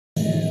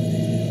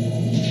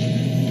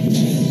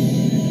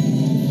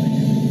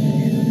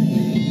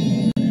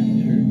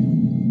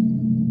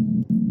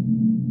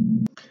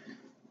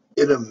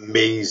It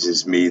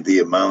amazes me the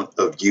amount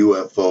of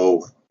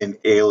UFO and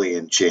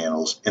alien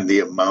channels and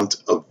the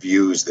amount of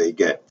views they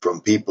get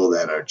from people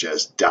that are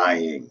just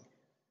dying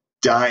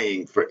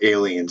for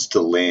aliens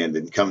to land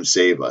and come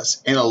save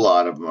us. And a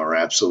lot of them are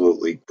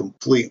absolutely,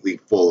 completely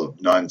full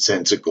of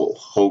nonsensical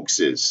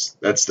hoaxes.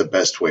 That's the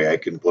best way I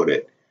can put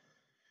it.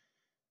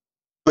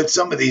 But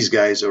some of these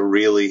guys are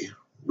really,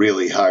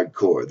 really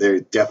hardcore. They're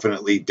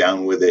definitely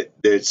down with it.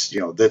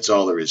 That's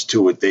all there is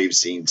to it. They've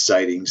seen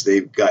sightings.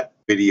 They've got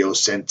videos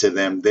sent to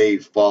them. They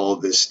follow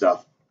this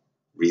stuff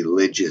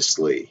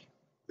religiously.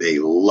 They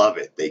love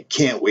it. They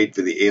can't wait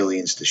for the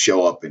aliens to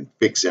show up and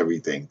fix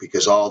everything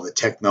because all the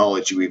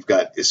technology we've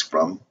got is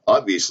from,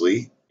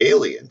 obviously,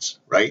 aliens,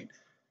 right?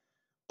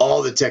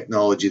 All the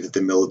technology that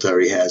the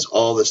military has,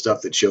 all the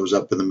stuff that shows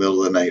up in the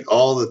middle of the night,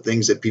 all the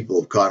things that people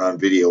have caught on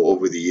video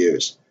over the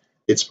years.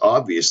 It's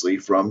obviously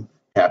from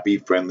happy,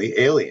 friendly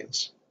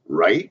aliens,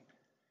 right?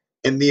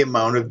 And the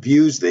amount of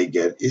views they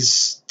get is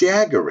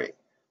staggering.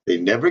 They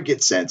never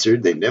get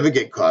censored. They never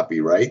get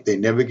copyright. They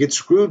never get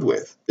screwed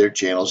with. Their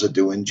channels are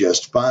doing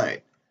just fine.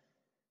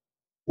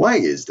 Why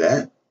is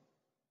that?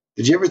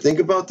 Did you ever think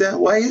about that?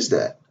 Why is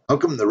that? How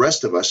come the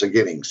rest of us are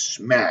getting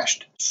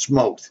smashed,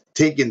 smoked,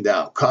 taken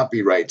down,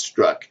 copyright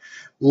struck,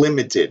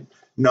 limited,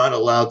 not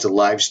allowed to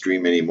live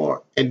stream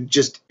anymore, and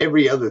just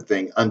every other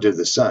thing under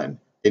the sun?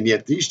 And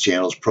yet these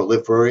channels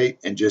proliferate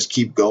and just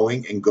keep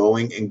going and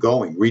going and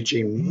going,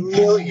 reaching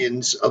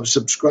millions of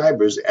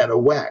subscribers at a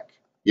whack.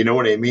 You know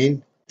what I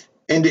mean?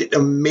 And it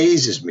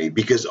amazes me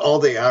because all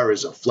they are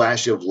is a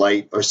flash of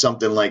light or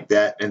something like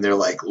that. And they're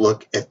like,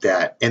 look at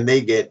that. And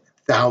they get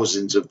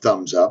thousands of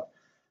thumbs up,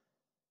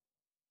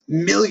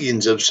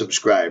 millions of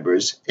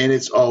subscribers, and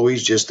it's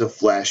always just a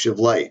flash of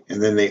light.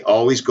 And then they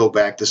always go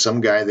back to some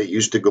guy that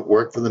used to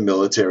work for the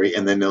military,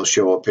 and then they'll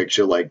show a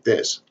picture like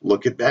this.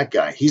 Look at that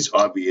guy. He's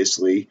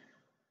obviously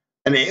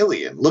an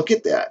alien. Look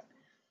at that.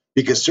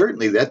 Because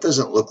certainly that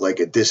doesn't look like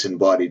a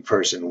disembodied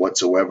person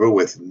whatsoever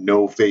with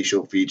no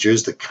facial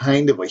features, the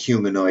kind of a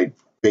humanoid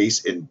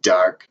face and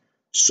dark,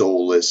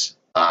 soulless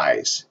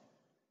eyes.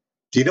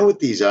 Do you know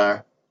what these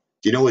are?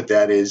 Do you know what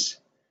that is?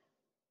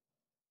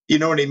 You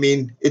know what I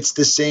mean? It's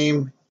the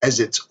same as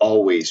it's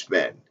always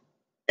been.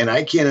 And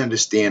I can't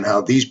understand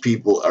how these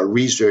people are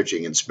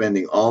researching and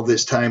spending all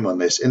this time on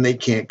this and they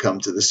can't come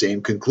to the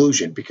same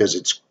conclusion because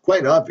it's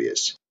quite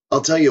obvious.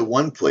 I'll tell you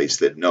one place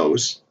that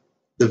knows.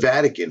 The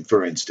Vatican,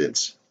 for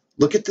instance.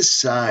 Look at the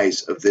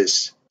size of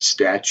this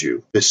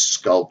statue, this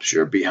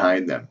sculpture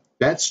behind them.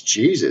 That's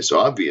Jesus,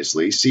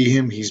 obviously. See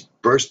him? He's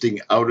bursting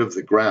out of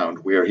the ground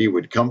where he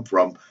would come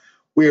from,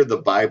 where the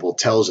Bible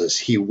tells us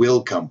he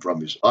will come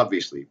from, is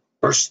obviously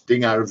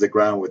bursting out of the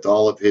ground with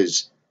all of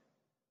his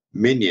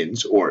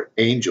minions or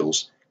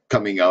angels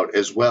coming out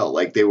as well,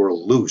 like they were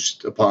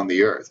loosed upon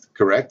the earth,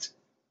 correct?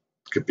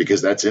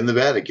 Because that's in the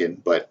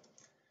Vatican,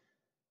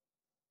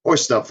 or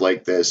stuff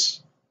like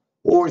this.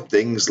 Or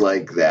things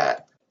like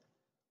that.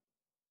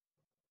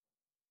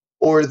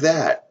 Or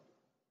that.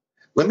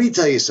 Let me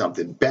tell you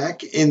something.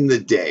 Back in the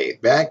day,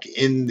 back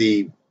in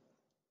the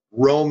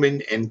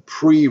Roman and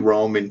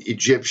pre-Roman,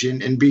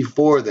 Egyptian, and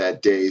before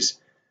that days,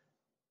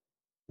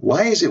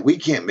 why is it we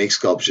can't make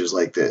sculptures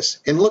like this?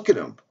 And look at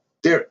them.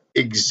 They're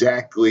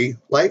exactly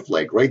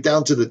lifelike, right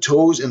down to the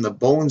toes and the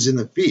bones in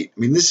the feet. I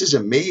mean, this is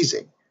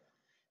amazing.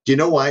 Do you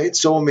know why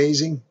it's so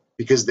amazing?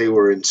 Because they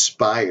were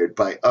inspired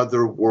by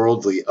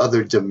otherworldly,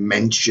 other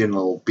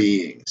dimensional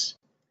beings.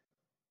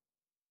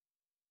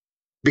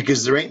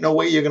 Because there ain't no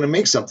way you're going to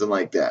make something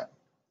like that.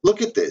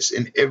 Look at this.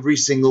 And every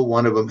single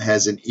one of them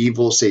has an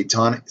evil,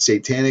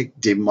 satanic,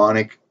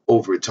 demonic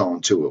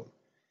overtone to them.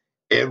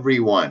 Every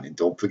one. And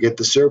don't forget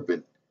the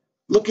serpent.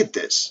 Look at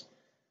this.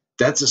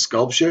 That's a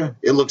sculpture.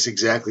 It looks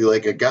exactly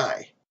like a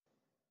guy.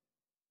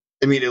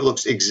 I mean, it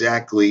looks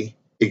exactly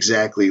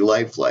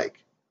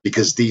lifelike.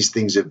 Because these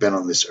things have been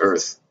on this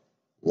earth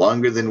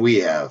longer than we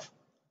have.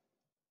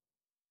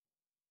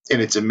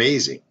 And it's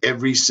amazing.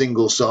 Every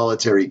single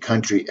solitary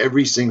country,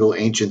 every single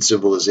ancient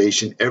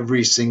civilization,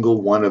 every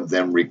single one of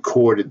them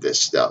recorded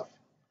this stuff.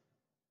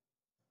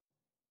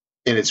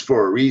 And it's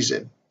for a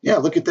reason. Yeah,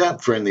 look at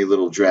that friendly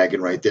little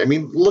dragon right there. I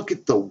mean, look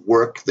at the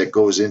work that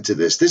goes into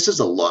this. This is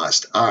a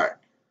lost art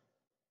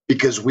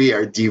because we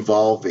are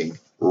devolving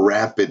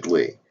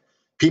rapidly.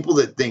 People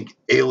that think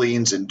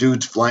aliens and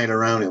dudes flying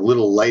around in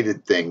little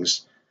lighted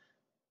things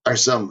are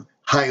some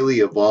highly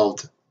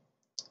evolved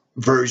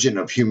version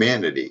of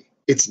humanity.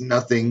 It's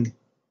nothing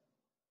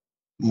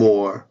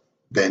more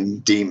than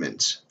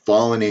demons,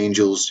 fallen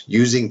angels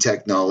using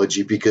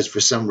technology because for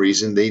some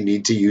reason they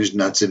need to use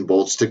nuts and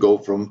bolts to go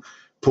from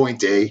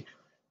point A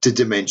to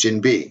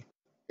dimension B.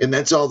 And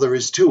that's all there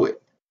is to it.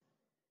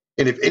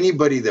 And if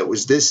anybody that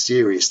was this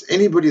serious,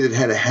 anybody that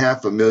had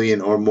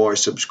 500,000 or more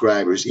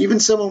subscribers, even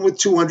someone with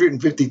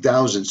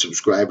 250,000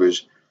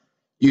 subscribers,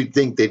 you'd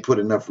think they'd put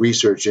enough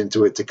research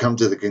into it to come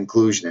to the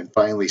conclusion and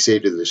finally say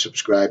to their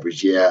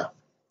subscribers, yeah,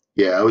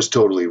 I was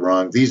totally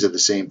wrong. These are the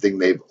same thing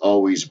they've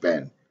always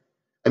been.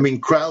 I mean,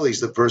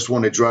 Crowley's the first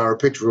one to draw a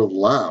picture of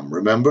𝗦𝗵𝗿𝗱,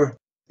 remember?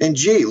 And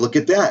gee, look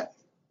at that.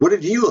 What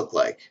did he look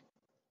like?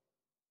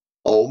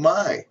 Oh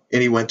my.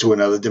 And he went to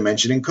another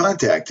dimension and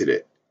contacted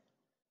it.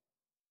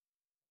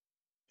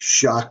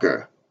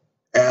 Shocker.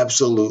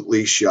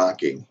 Absolutely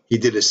shocking. He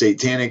did a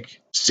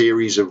satanic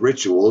series of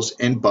rituals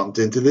and bumped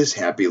into this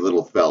happy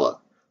little fella.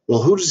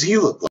 Well, who does he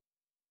look like?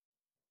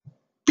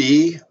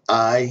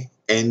 B-I-N-G-O.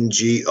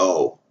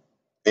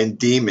 And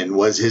demon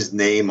was his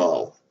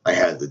name-o. I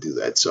had to do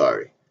that,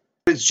 sorry.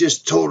 It's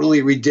just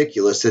totally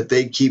ridiculous that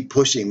they keep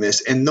pushing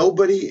this, and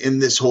nobody in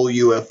this whole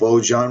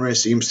UFO genre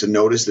seems to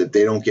notice that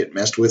they don't get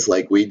messed with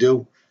like we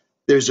do.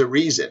 There's a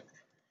reason.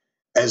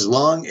 As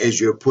long as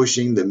you're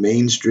pushing the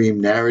mainstream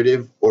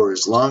narrative, or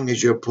as long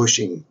as you're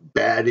pushing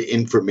bad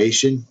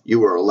information,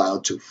 you are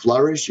allowed to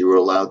flourish, you are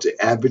allowed to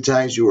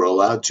advertise, you are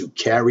allowed to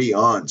carry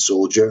on,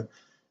 soldier,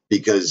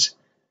 because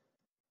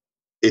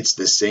it's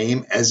the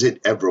same as it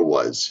ever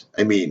was.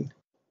 I mean,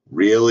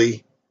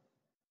 really?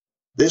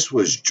 This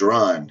was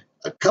drawn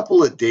a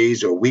couple of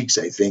days or weeks,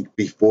 I think,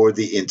 before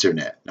the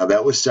internet. Now,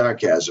 that was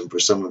sarcasm for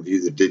some of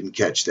you that didn't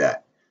catch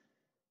that.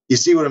 You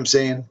see what I'm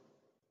saying?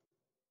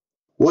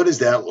 What does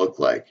that look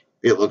like?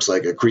 It looks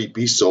like a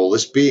creepy,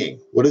 soulless being.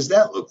 What does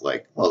that look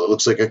like? Well, it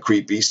looks like a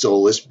creepy,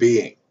 soulless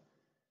being.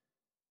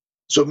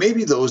 So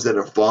maybe those that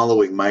are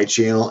following my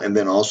channel and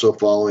then also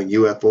following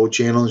UFO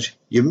channels,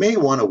 you may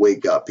want to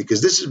wake up,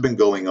 because this has been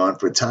going on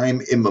for time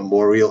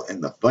immemorial.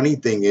 And the funny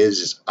thing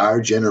is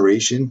our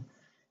generation,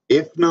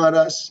 if not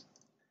us,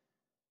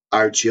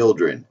 our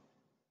children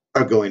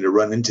are going to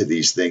run into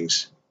these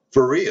things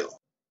for real.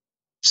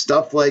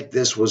 Stuff like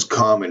this was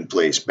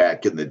commonplace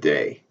back in the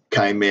day.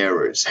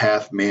 Chimeras,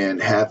 half man,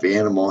 half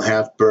animal,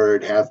 half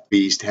bird, half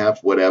beast,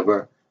 half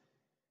whatever.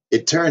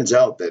 It turns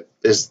out that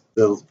as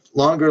the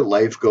longer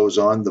life goes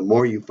on, the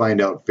more you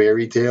find out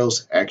fairy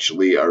tales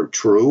actually are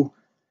true,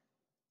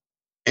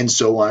 and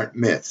so aren't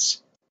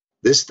myths.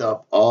 This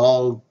stuff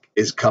all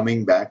is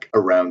coming back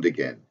around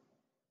again.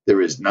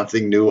 There is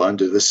nothing new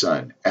under the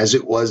sun. As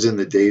it was in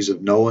the days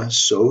of Noah,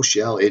 so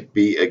shall it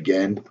be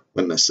again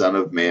when the Son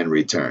of Man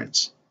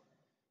returns.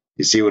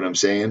 You see what I'm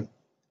saying?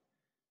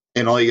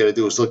 And all you got to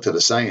do is look to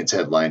the science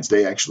headlines.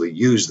 They actually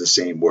use the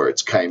same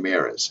words,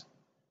 chimeras.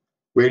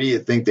 Where do you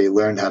think they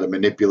learned how to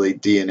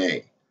manipulate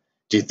DNA?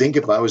 Do you think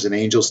if I was an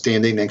angel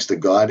standing next to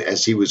God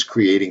as he was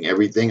creating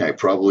everything, I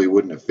probably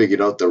wouldn't have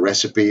figured out the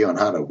recipe on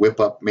how to whip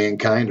up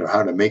mankind, or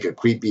how to make a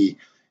creepy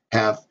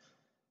half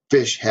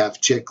fish, half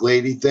chick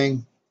lady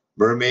thing?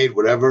 Mermaid,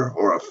 whatever,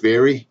 or a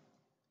fairy?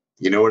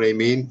 You know what I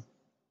mean?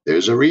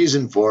 There's a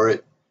reason for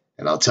it.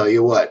 And I'll tell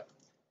you what,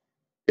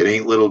 it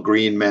ain't little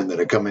green men that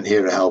are coming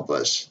here to help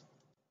us.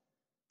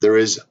 There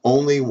is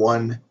only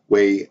one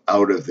way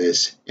out of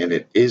this, and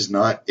it is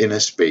not in a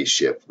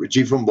spaceship.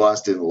 Richie from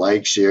Boston,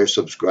 like, share,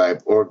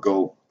 subscribe, or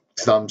go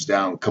thumbs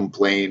down,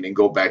 complain, and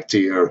go back to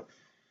your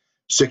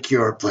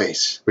secure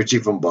place. Richie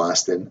from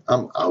Boston,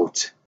 I'm out.